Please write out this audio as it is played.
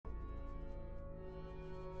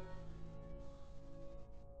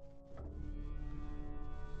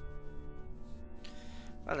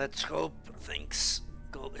Well, let's hope things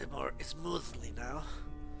go more smoothly now.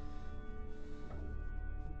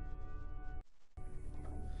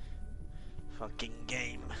 Fucking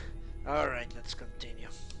game. Alright, let's continue.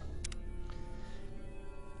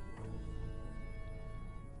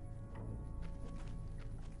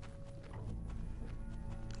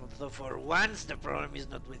 Although for once the problem is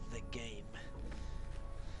not with the game.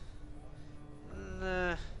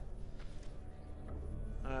 Nah.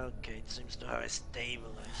 Okay, it seems to have stabilized.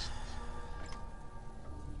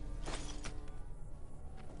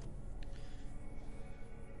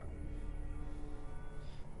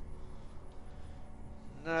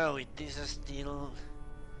 No, it is still...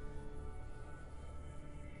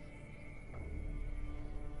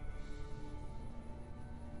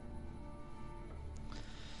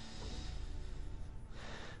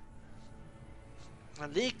 a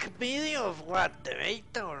leak video of what? The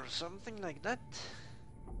beta or something like that?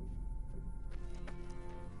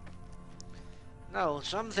 No,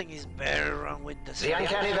 something is very wrong with the The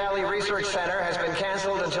Uncanny Valley Research Center has been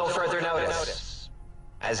cancelled until further notice.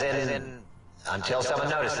 As in, until someone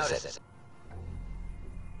notices it.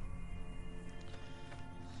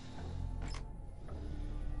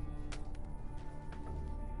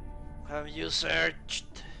 Have you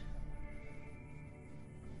searched?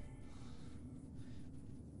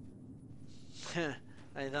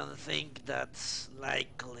 I don't think that's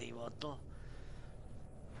likely, Otto.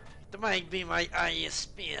 It might be my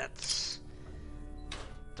ISP that's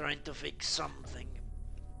trying to fix something.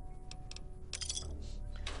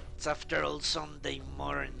 It's after all Sunday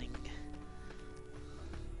morning.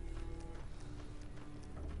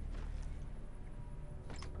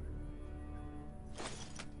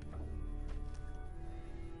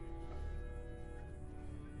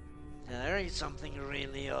 Yeah, there is something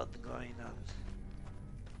really odd going on.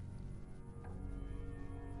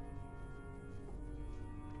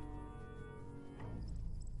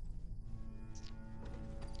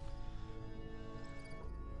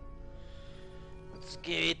 Let's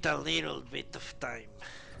give it a little bit of time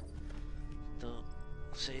to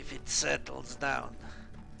see if it settles down.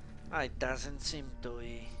 It doesn't seem to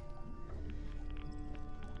be.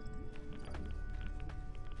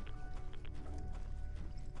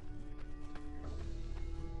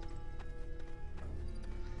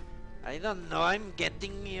 I don't know, I'm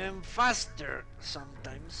getting even faster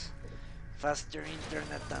sometimes. Faster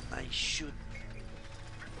internet than I should.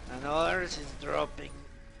 And others is dropping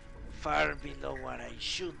far below what I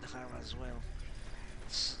should have as well.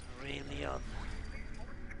 It's really odd.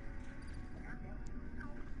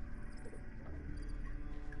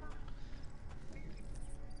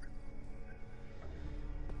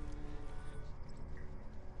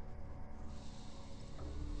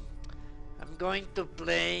 I'm going to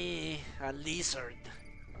play a lizard.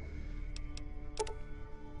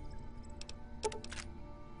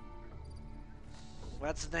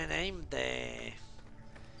 What's the name?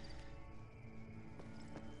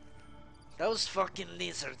 Those fucking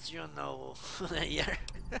lizards, you know who they are.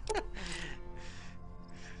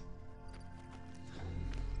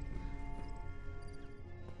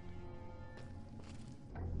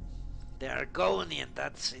 They are Argonian,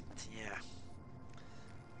 that's it, yeah.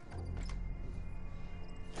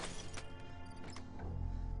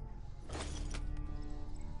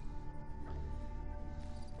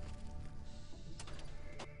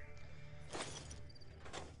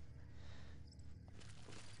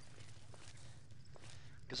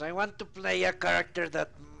 Because I want to play a character that...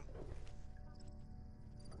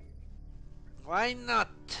 Why not?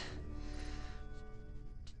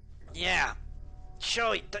 Yeah,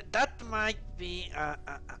 show it. That might be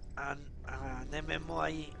an MMO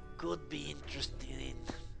I could be interested in.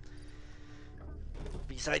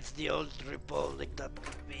 Besides the Old Republic, that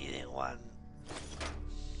could be the one.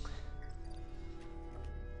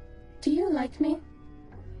 Do you like me?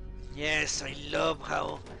 Yes, I love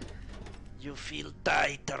how you feel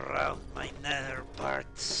tight around my nether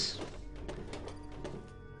parts.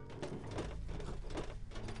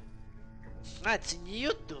 That's in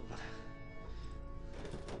YouTube.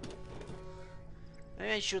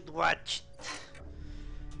 Maybe I should watch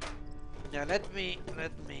it. Yeah, let me,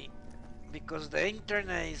 because the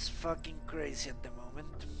internet is fucking crazy at the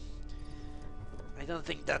moment. I don't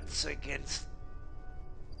think that's against.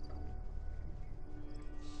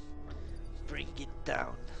 Bring it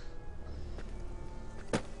down.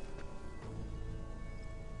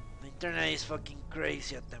 The internet is fucking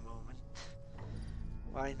crazy at the moment.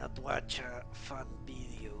 Why not watch a fun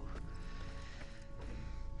video?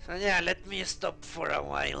 So yeah, let me stop for a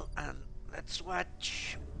while and let's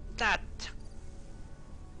watch that.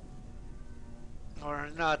 Or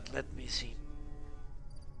not, let me see.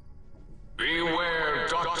 Beware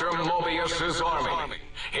Dr. Mobius's army.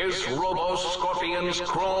 His robo-scorpions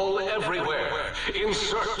crawl everywhere in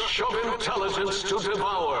search of intelligence to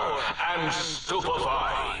devour and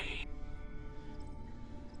stupefy.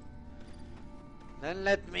 Then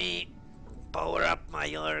let me power up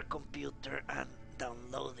my other computer and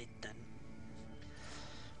download it then.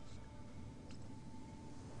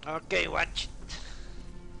 Okay, watch it.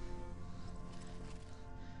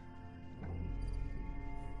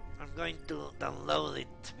 I'm going to download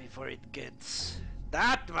it before it gets...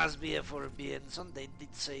 That must be a forbidden zone. They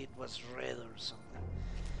did say it was red or something.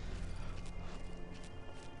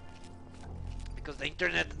 Because the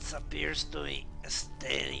internet appears to be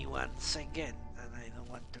steady once again, and I don't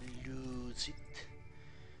want to lose it.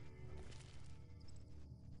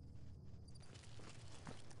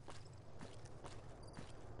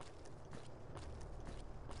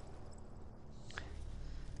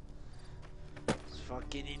 It's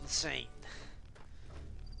fucking insane.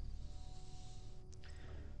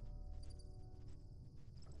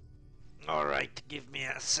 Alright, give me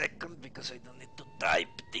a second because I don't need to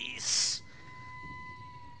type this.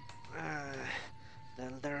 The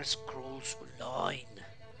Elder Scrolls Online.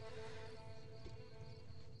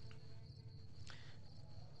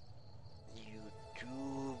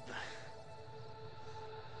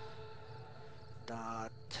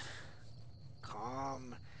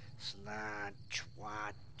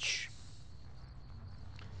 YouTube.com/watch.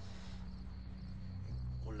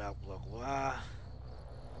 Blah blah blah.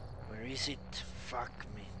 Where is it? Fuck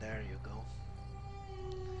me. There you go.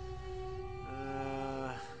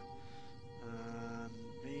 And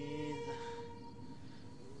with...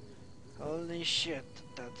 Holy shit,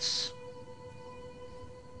 that's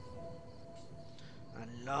a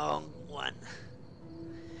long one.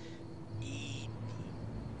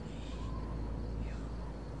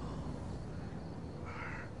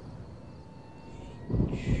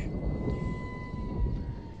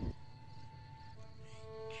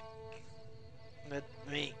 Let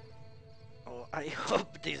me... Oh, I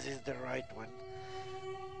hope this is the right one.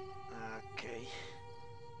 Okay.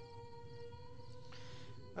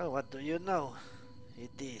 Well, what do you know?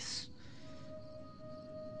 It is.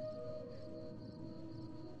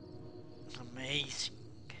 Amazing.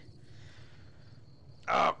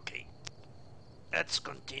 Okay. Let's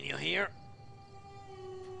continue here.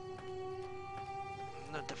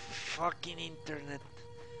 Not the fucking internet.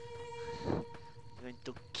 I'm going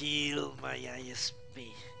to kill my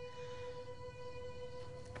ISP.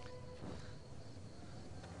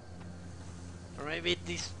 Or maybe it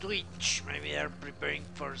is Twitch. Maybe they're preparing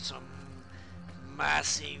for some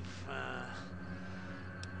massive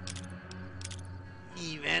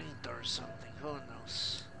event or something. Who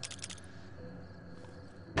knows?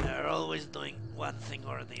 They're always doing one thing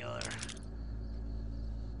or the other.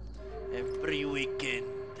 Every weekend.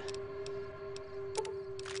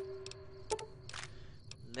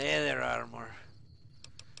 Leather armor.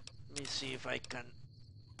 Let me see if I can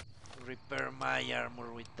repair my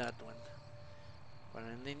armor with that one.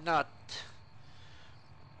 Apparently not.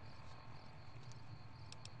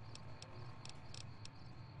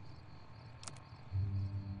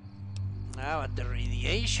 Now at the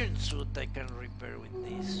radiation suit I can repair with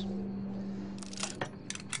this.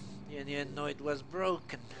 You didn't know it was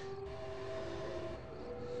broken.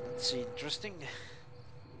 That's interesting.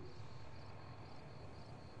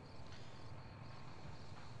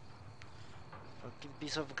 Fucking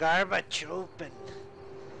piece of garbage open.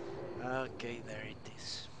 Okay, there it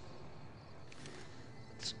is.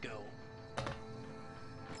 Let's go.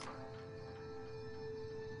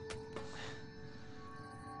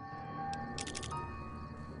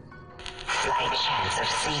 Slight chance of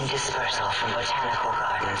seeing dispersal from botanical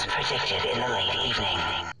gardens predicted in the late evening.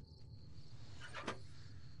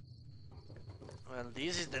 Well,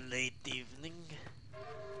 this is the late evening.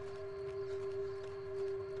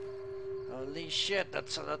 Holy shit,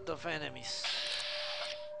 that's a lot of enemies.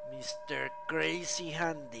 Mr. Crazy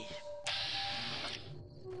Handy.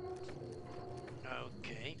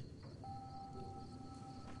 Okay.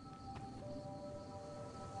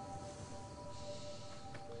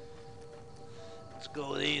 Let's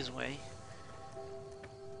go this way.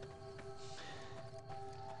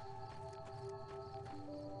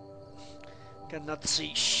 Cannot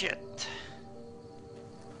see shit.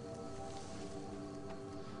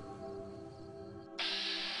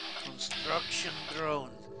 Construction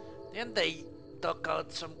drone. Didn't they talk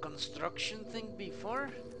out some construction thing before?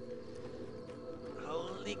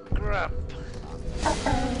 Holy crap.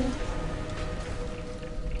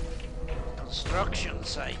 Construction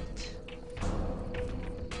site.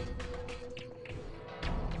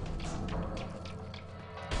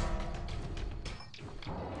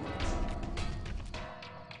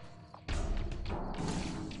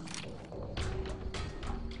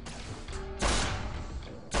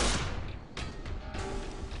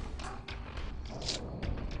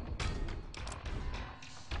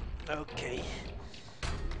 Okay.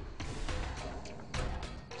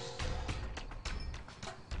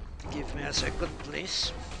 Give me a second,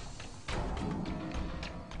 please.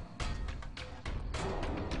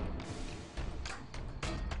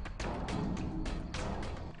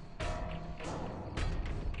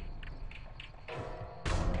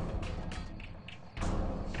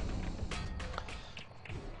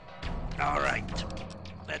 Alright,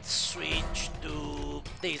 let's switch to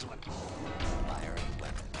this one. Firing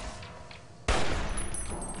weapon.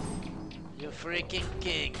 You freaking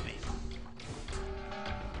kidding me.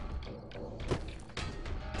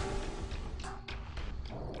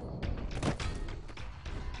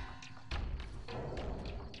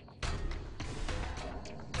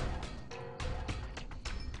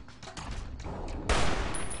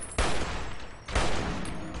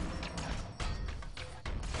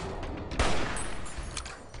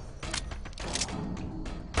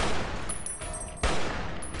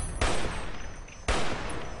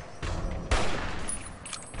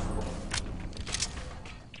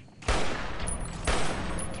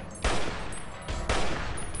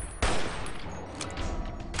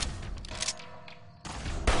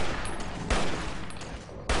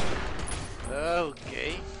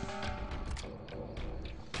 Okay.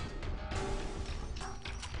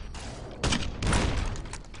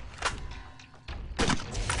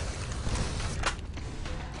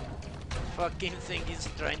 Fucking thing is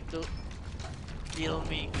trying to kill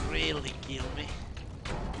me, really kill me.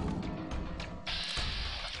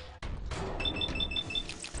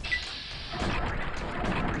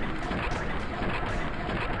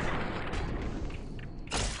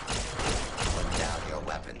 Put down your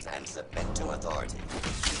weapons and submit to authority.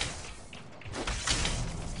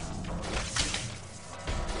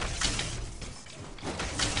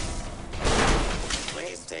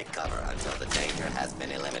 Please take cover until the danger has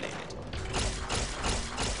been eliminated.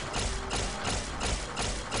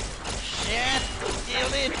 Shit!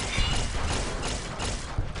 Kill it!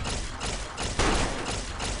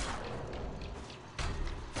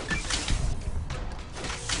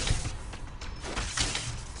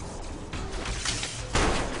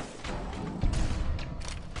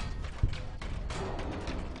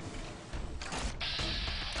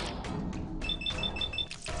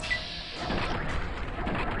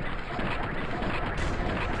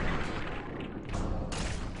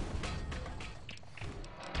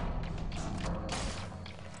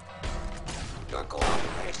 Your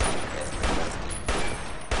cooperation is requested.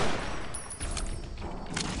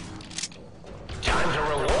 Time to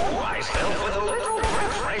reward myself with a little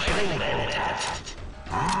refreshing mentat.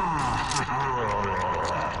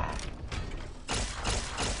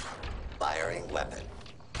 Firing weapon.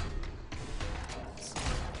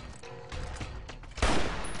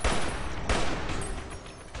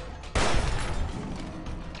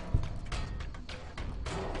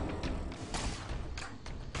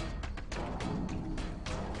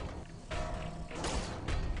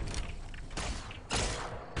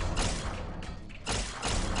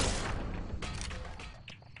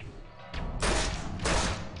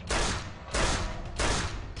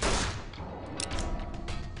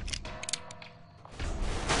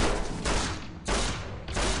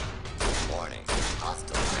 Warning.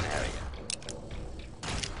 Hostile in area.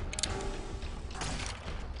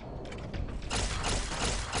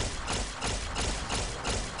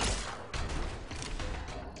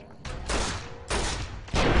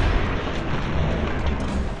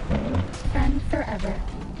 Friend forever.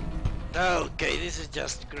 Okay, this is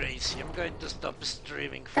just crazy. I'm going to stop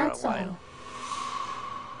streaming for That's a while. all.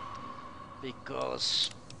 Because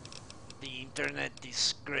the internet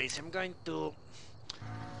is crazy. I'm going to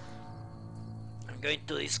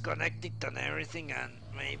disconnect it and everything, and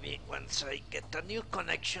maybe once I get a new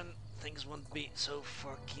connection things won't be so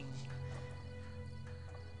fucking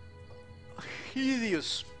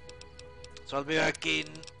hideous. So I'll be back in,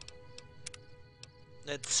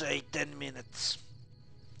 let's say, 10 minutes.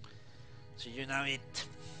 So you know it.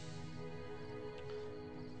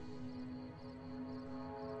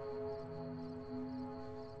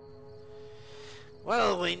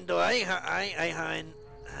 Well, window, I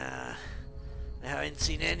haven't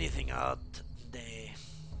seen anything out the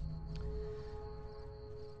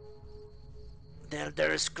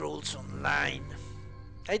Elder Scrolls Online.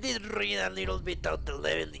 I did read a little bit out the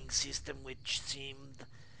leveling system, which seemed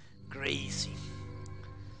crazy.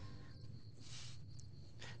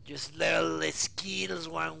 Just level the skills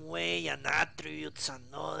one way and attributes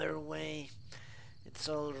another way. It's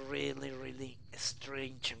all really, really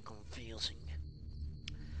strange and confusing.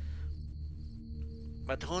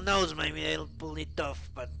 But who knows, maybe I'll pull it off,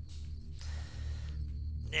 but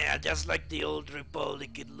Yeah, just like the old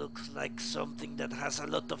Republic, it looks like something that has a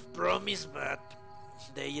lot of promise, but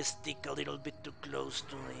they stick a little bit too close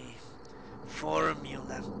to the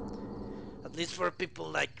formula. At least for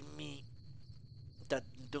people like me that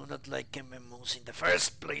do not like MMOs in the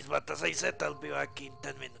first place. But as I said, I'll be back in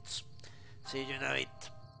 10 minutes. See you in a bit.